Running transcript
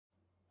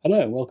Hello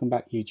and welcome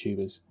back,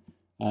 YouTubers,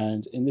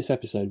 and in this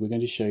episode we're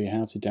going to show you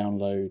how to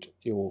download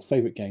your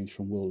favourite games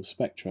from World of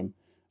Spectrum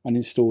and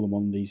install them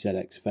on the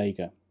ZX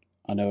Vega.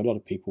 I know a lot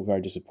of people are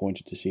very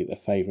disappointed to see that their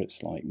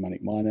favourites like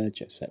Manic Miner,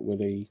 Jet Set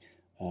Willy,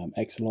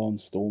 Exelon,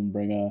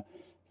 Stormbringer,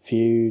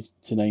 Feud,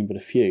 to name but a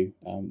few,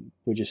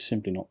 were just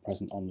simply not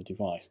present on the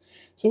device.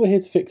 So we're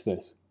here to fix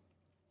this,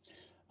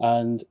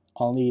 and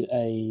I'll need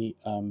a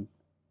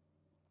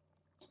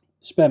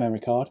spare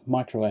memory card,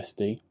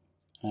 microSD,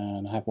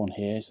 and I have one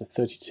here. It's a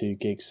 32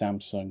 gig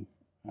Samsung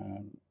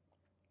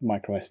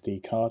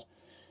MicroSD card,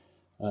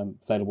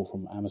 available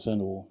from Amazon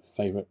or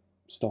favourite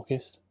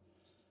stockist.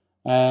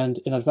 And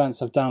in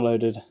advance I've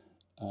downloaded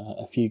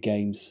a few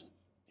games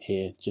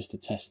here just to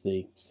test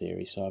the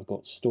theory. So I've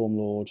got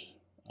Stormlord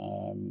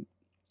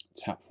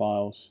tap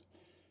files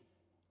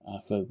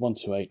for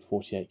 128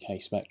 48K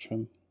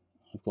Spectrum.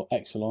 I've got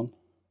Exelon,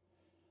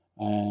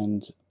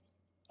 and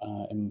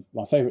in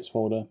my favourites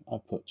folder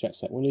I've put Jet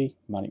Set Willy,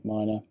 Manic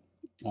Miner,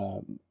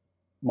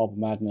 Marble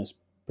Madness,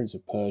 Prince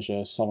of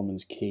Persia,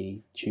 Solomon's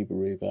Key,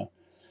 Tubaruba,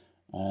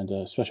 and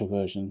a special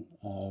version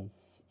of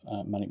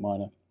Manic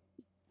Miner.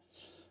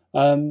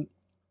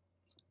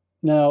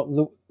 Now,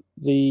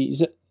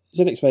 the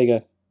ZX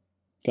Vega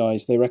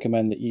guys, they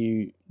recommend that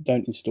you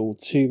don't install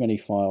too many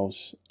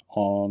files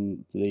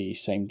on the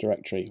same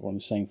directory or on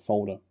the same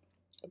folder,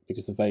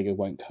 because the Vega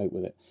won't cope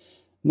with it.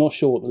 Not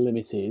sure what the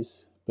limit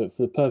is, but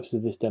for the purpose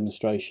of this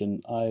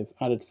demonstration, I've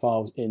added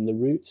files in the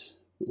root,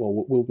 well,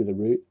 what will be the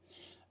root,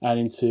 and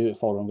into a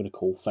folder I'm going to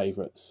call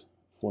Favorites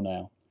for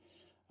now.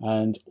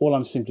 And all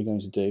I'm simply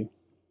going to do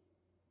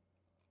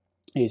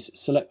is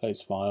select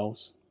those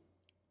files,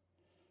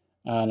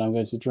 and I'm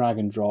going to drag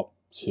and drop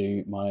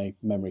to my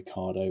memory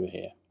card over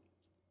here.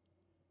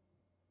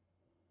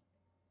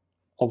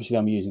 Obviously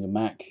I'm using a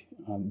Mac.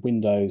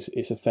 Windows,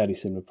 it's a fairly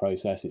similar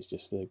process, it's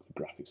just the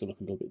graphics will look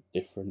a little bit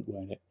different,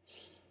 won't it?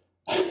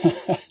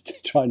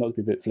 Try not to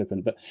be a bit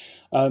flippant, but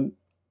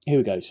here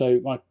we go.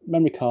 So my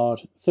memory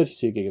card,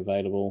 32 gig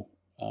available,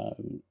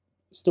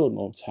 stored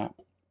on tap.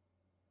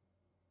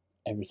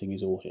 Everything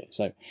is all here.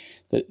 So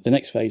the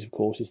next phase, of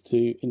course, is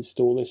to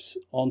install this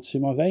onto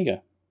my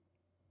Vega.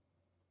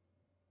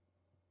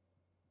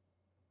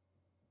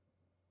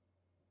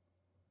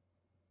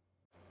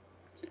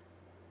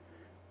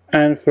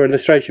 And for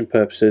illustration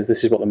purposes,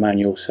 this is what the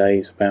manual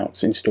says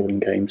about installing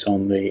games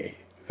on the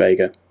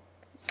Vega.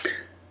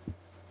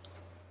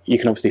 You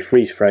can obviously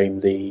freeze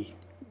frame the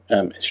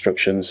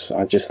instructions.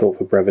 I just thought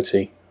for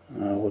brevity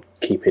I would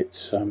keep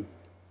it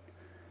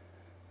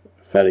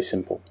fairly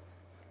simple.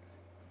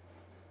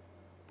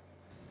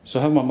 So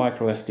I have my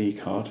micro SD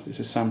card. It's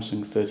a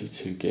Samsung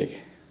 32 gig,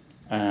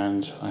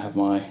 and I have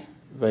my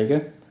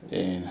Vega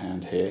in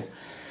hand here,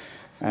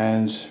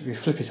 and if you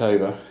flip it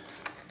over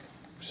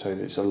so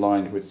that it's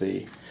aligned with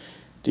the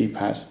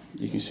D-pad,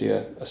 you can see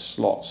a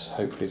slot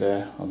hopefully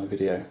there on the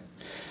video.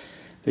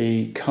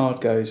 The card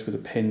goes with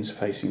the pins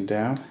facing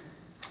down,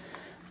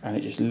 and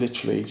it just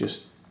literally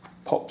just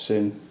pops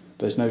in.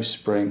 There's no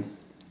spring.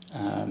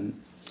 You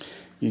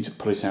need to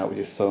pull it out with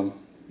your thumb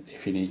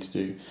if you need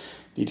to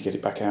get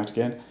it back out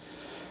again.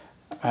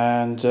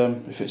 And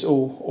if it's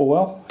all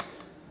well,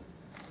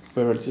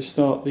 we're ready to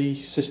start the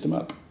system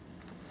up.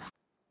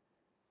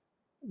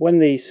 When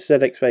the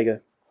ZX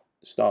Vega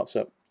starts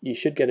up, you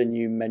should get a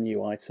new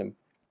menu item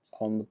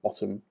on the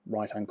bottom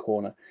right hand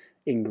corner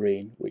in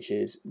green, which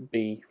is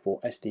B for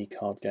SD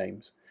card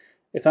games.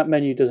 If that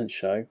menu doesn't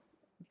show,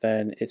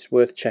 then it's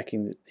worth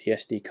checking that the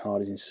SD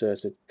card is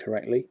inserted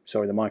correctly.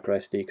 Sorry, the micro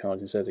SD card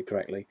is inserted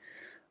correctly.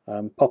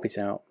 Pop it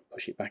out,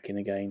 push it back in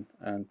again,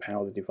 and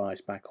power the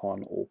device back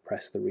on, or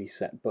press the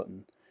reset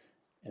button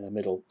in the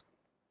middle.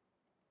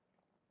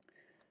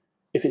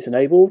 If it's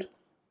enabled,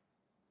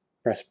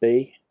 press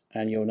B,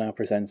 and you're now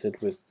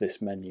presented with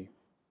this menu.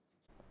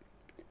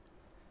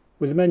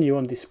 With the menu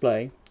on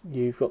display,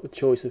 you've got the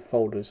choice of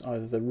folders,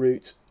 either the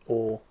root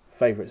or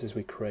favourites as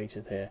we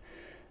created here.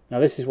 Now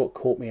this is what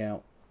caught me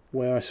out.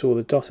 Where I saw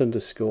the dot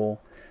underscore,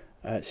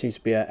 it seems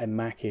to be a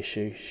Mac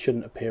issue,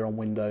 shouldn't appear on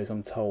Windows,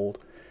 I'm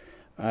told,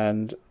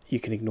 and you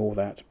can ignore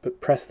that, but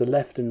press the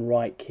left and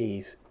right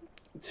keys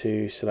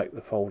to select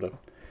the folder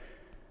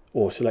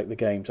or select the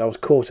games. I was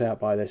caught out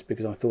by this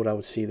because I thought I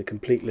would see the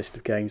complete list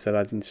of games that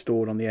I'd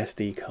installed on the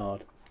SD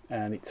card,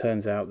 and it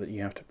turns out that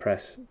you have to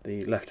press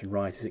the left and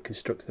right as it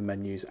constructs the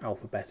menus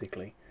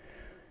alphabetically.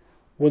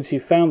 Once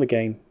you've found the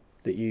game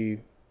that you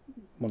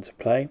want to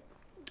play,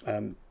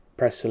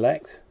 press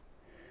select,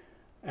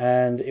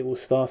 and it will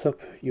start up.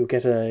 You'll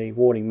get a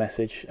warning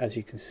message, as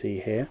you can see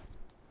here.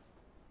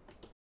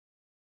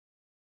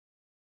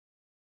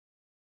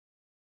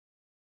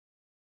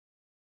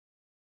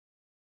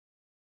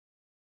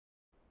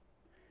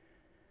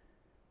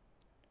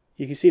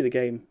 You can see the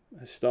game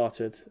has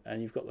started,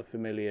 and you've got the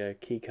familiar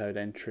key code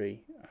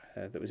entry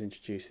that was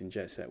introduced in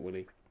Jet Set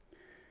Willy.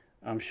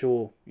 I'm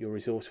sure you're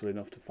resourceful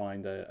enough to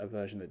find a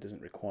version that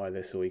doesn't require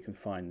this, or you can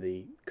find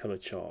the colour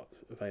chart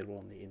available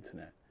on the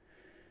internet.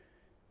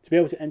 To be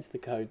able to enter the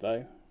code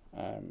though,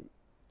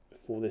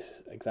 for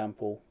this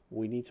example,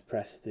 we need to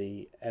press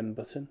the M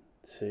button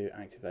to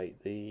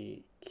activate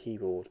the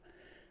keyboard.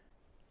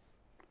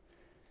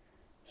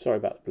 Sorry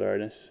about the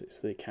blurriness, it's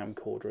the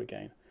camcorder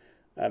again.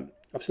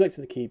 I've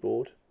selected the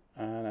keyboard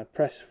and I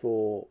press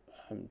for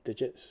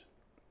digits,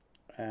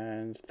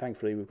 and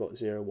thankfully we've got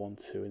 0, 1,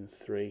 2 and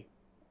 3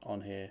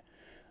 on here,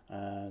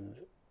 and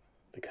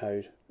the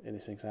code in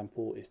this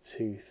example is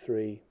 2,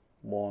 3,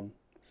 1,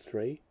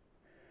 3.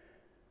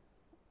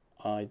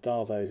 I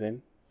dial those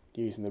in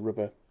using the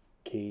rubber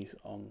keys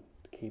on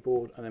the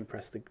keyboard and then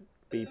press the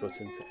B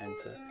button to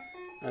enter,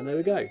 and there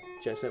we go,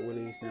 Jet Set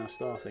Willy is now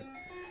starting.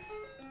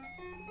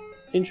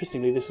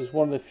 Interestingly, this was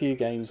one of the few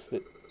games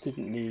that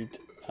didn't need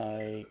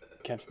a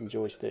Kempston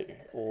joystick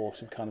or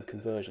some kind of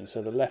conversion,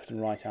 so the left and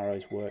right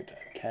arrows worked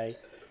okay,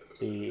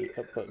 the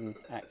up button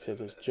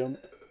acted as jump,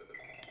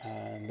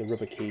 and the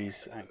rubber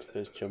keys acted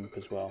as jump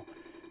as well.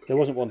 There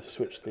wasn't one to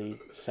switch the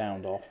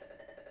sound off,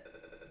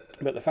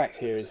 but the fact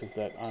here is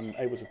that I'm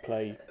able to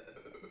play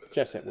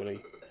Jet Set Willy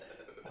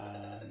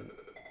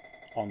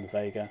on the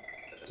Vega,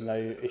 no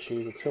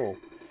issues at all.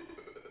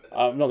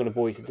 I'm not going to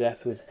bore you to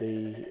death with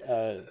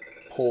the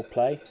poor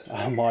play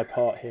on my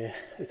part here.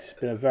 It's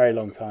been a very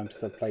long time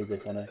since I've played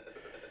this on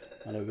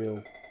a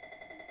real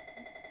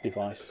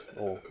device,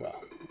 or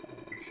well,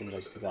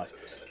 simulated device.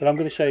 But I'm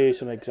going to show you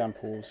some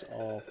examples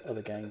of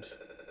other games.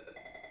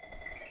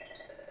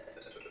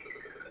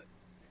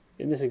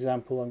 In this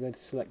example, I'm going to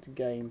select a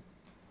game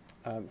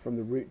from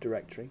the root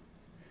directory,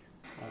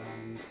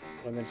 and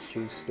I'm going to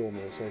choose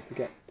Stormwall. So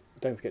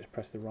don't forget to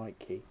press the right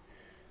key.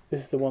 This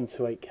is the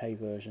 128K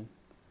version,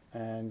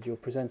 and you're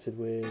presented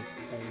with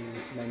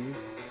a menu,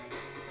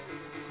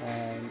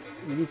 and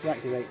you need to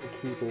activate the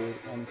keyboard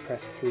and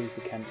press 3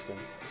 for Kempston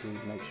to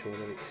make sure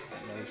that it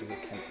acknowledges a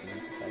Kempston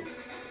interface.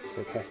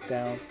 So press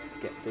down to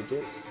get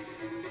digits.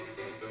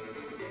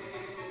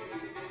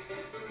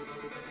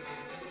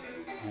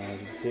 As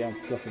you can see, I'm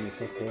fluffing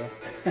it up here.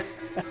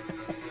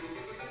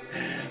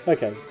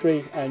 Okay,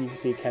 3, and you can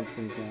see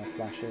Kempston's now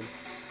flashing.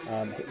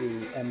 Hit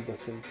the M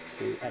button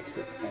to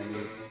exit the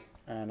menu,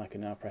 and I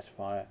can now press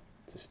fire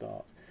to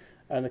start.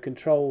 And the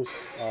controls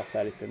are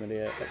fairly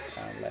familiar: up,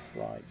 down, left,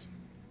 right,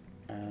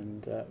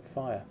 and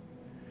fire.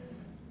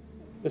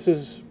 This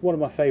is one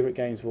of my favourite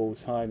games of all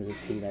time as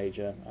a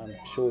teenager. I'm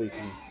sure you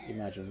can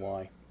imagine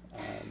why,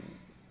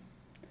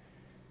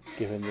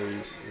 given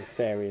the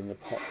fairy in the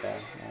pot there,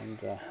 and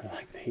I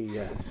like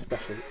the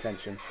special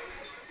attention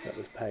that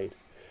was paid.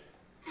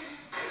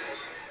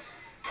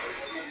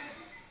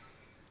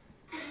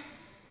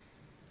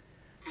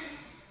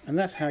 And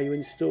that's how you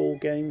install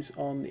games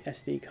on the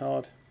SD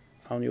card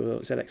on your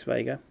ZX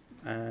Vega,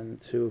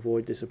 and to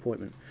avoid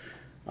disappointment.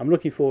 I'm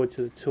looking forward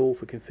to the tool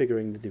for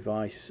configuring the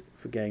device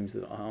for games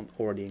that aren't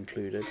already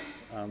included.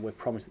 We're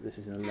promised that this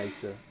is in a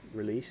later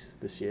release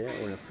this year,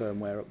 or in a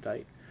firmware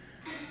update,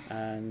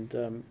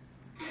 and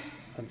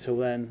until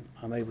then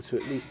I'm able to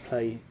at least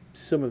play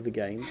some of the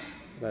games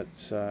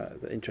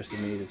that interested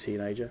me as a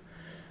teenager,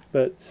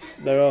 but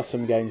there are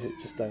some games that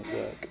just don't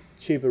work.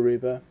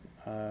 Tubaruba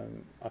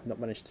I've not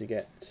managed to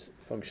get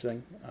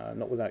functioning,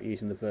 not without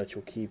using the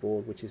virtual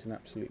keyboard, which is an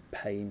absolute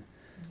pain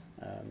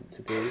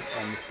to do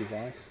on this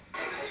device.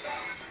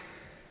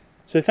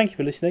 So thank you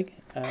for listening.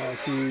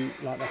 If you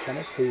like my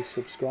channel, please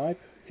subscribe.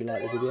 If you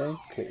like the video,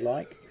 click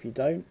like. If you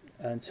don't,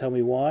 and tell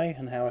me why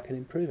and how I can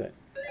improve it.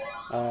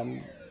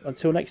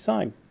 Until next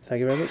time, thank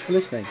you very much for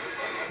listening.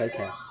 Take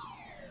care.